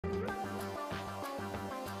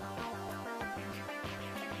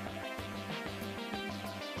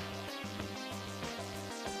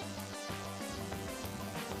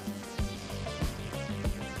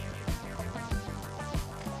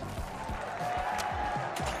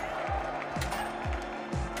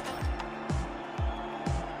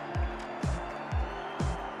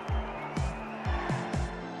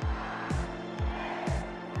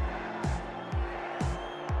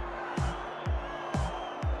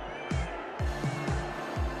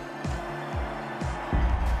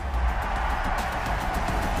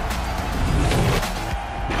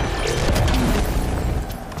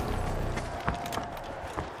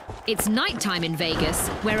It's nighttime in Vegas,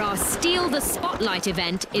 where our Steal the Spotlight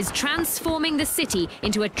event is transforming the city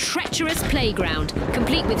into a treacherous playground,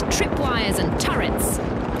 complete with tripwires and turrets.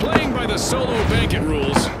 Playing by the solo banquet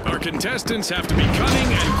rules, our contestants have to be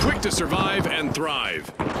cunning and quick to survive and thrive.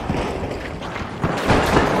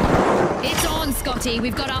 It's on, Scotty.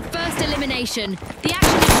 We've got our first elimination. The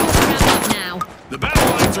action is short to wrap up now. The battle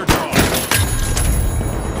lines are drawn.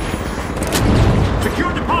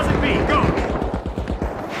 Secure deposit B, go!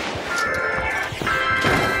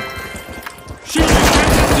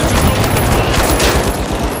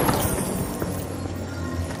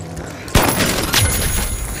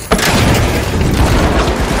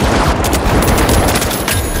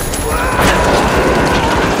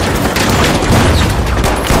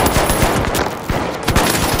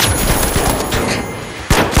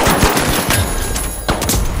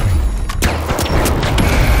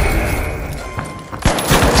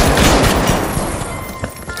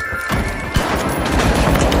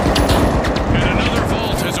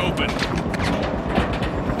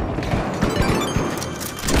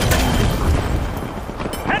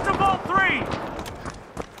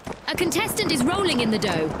 In the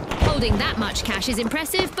dough. Holding that much cash is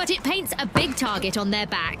impressive, but it paints a big target on their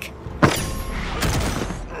back.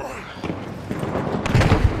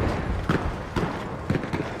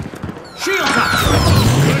 Shields up!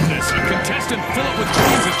 Goodness, a contestant filled with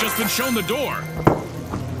coins has just been shown the door.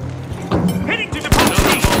 Heading to deposit.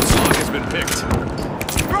 Another false lock has been picked.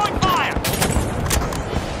 Throwing fire!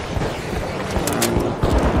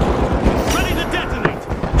 Ready to detonate.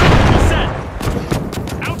 Set.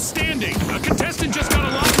 Outstanding! A contestant just got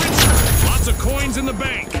a lot richer. Lots of coins in the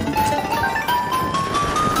bank.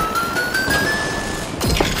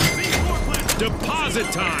 Deposit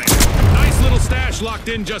time! Nice little stash locked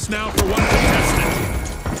in just now for one contestant.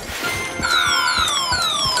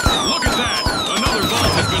 Look at that! Another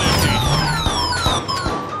vault has been emptied.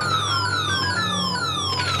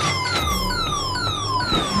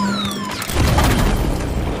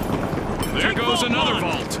 There goes another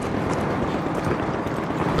vault.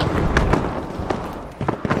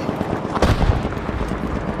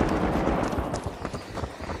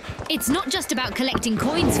 It's not just about collecting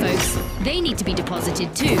coins, folks. They need to be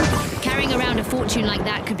deposited too. Carrying around a fortune like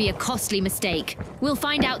that could be a costly mistake. We'll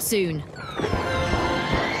find out soon.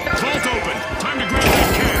 Vault open! Time to grab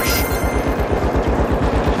that cash!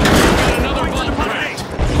 Got another vault cracked!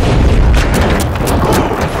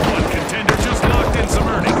 One contender just locked in some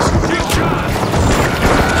earnings. Good shot!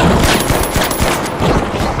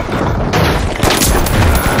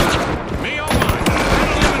 Me oh my!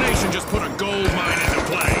 That elimination just put a gold mine into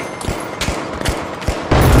play.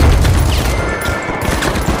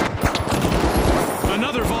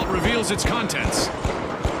 Another vault reveals its contents.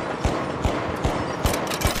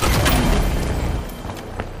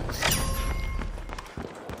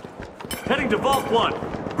 Heading to Vault 1.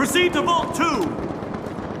 Proceed to Vault 2.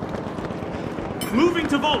 Moving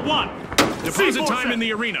to Vault 1. Deposit time in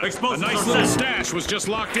the arena. A Explosives nice are little set. stash was just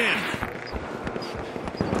locked in.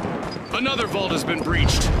 Another vault has been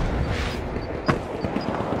breached.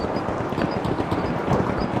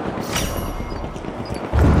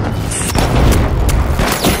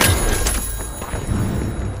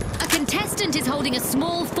 A contestant is holding a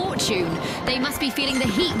small fortune. They must be feeling the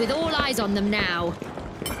heat with all eyes on them now.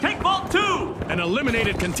 Take Vault 2. An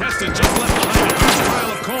eliminated contestant just left behind a huge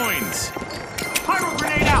pile of coins. Pyro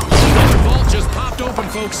grenade out. Another vault just popped open,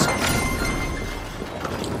 folks.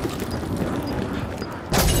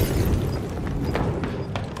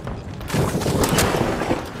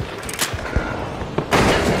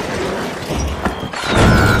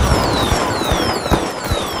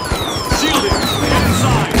 Shielding.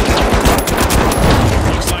 Inside.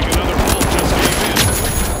 Looks like another vault just gave in.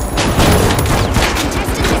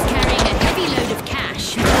 Contestant is carrying a heavy load of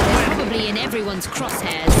cash, probably in everyone's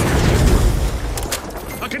crosshairs.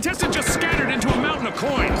 A contestant just scattered into a mountain of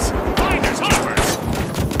coins. Finders keepers.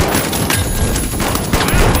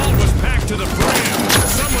 That vault was packed to the brim.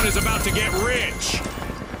 Someone is about to get rich.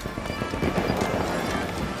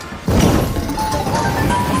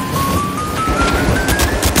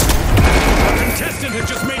 A contestant has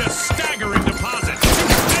just made a staggering deposit.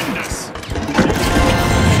 Stupendous.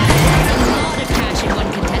 That's a lot of cash in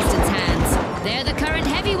one contestant's hands. They're the current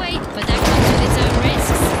heavyweight, but that comes with its own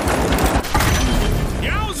risks.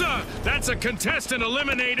 Yowza! That's a contestant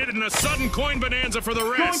eliminated and a sudden coin bonanza for the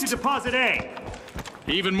Going to rest. deposit A.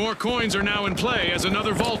 Even more coins are now in play as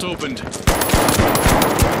another vault opened.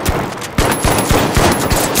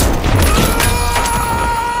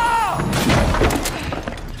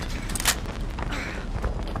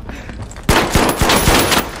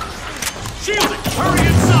 Shielding. Hurry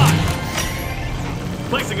inside.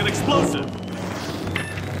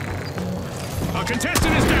 A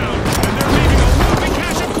contestant is down, and they're leaving a whopping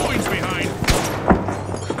cache of coins behind.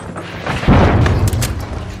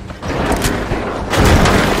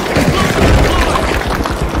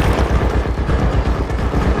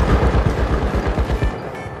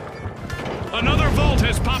 Another vault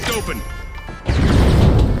has popped open.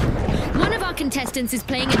 One of our contestants is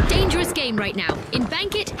playing a dangerous game right now. In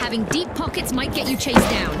Bank It, having deep pockets might get you chased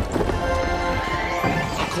down.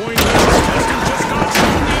 A coin contestant just got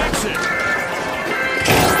through the exit.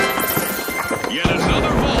 Yet another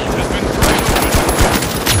vault has been thrown open.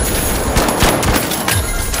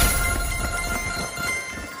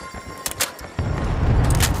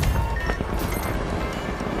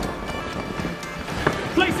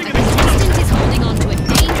 Placing A an explosive. contestant is holding on to a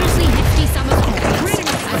dangerously hefty sum of coins.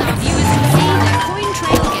 As our viewers can see, the coin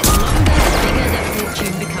trail gets longer the bigger the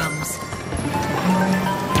fortune becomes.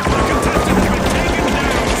 The contestant has been taken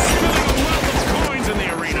down, spilling a wealth of coins in the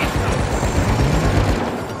arena.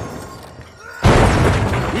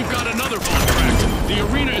 We've got another vault cracked. The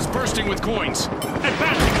arena is bursting with coins.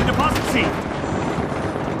 Advancing to deposit scene.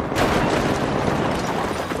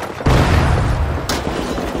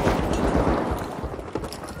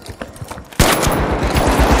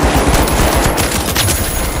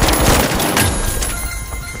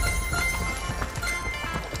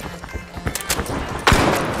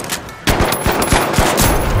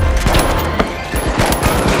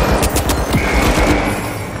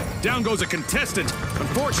 Down goes a contestant.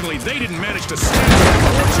 Unfortunately, they didn't manage to snatch their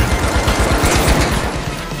fortune.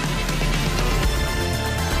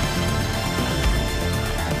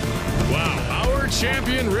 Wow, our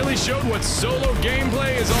champion really showed what solo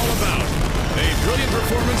gameplay is all about. A brilliant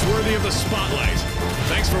performance worthy of the spotlight.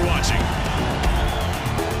 Thanks for watching.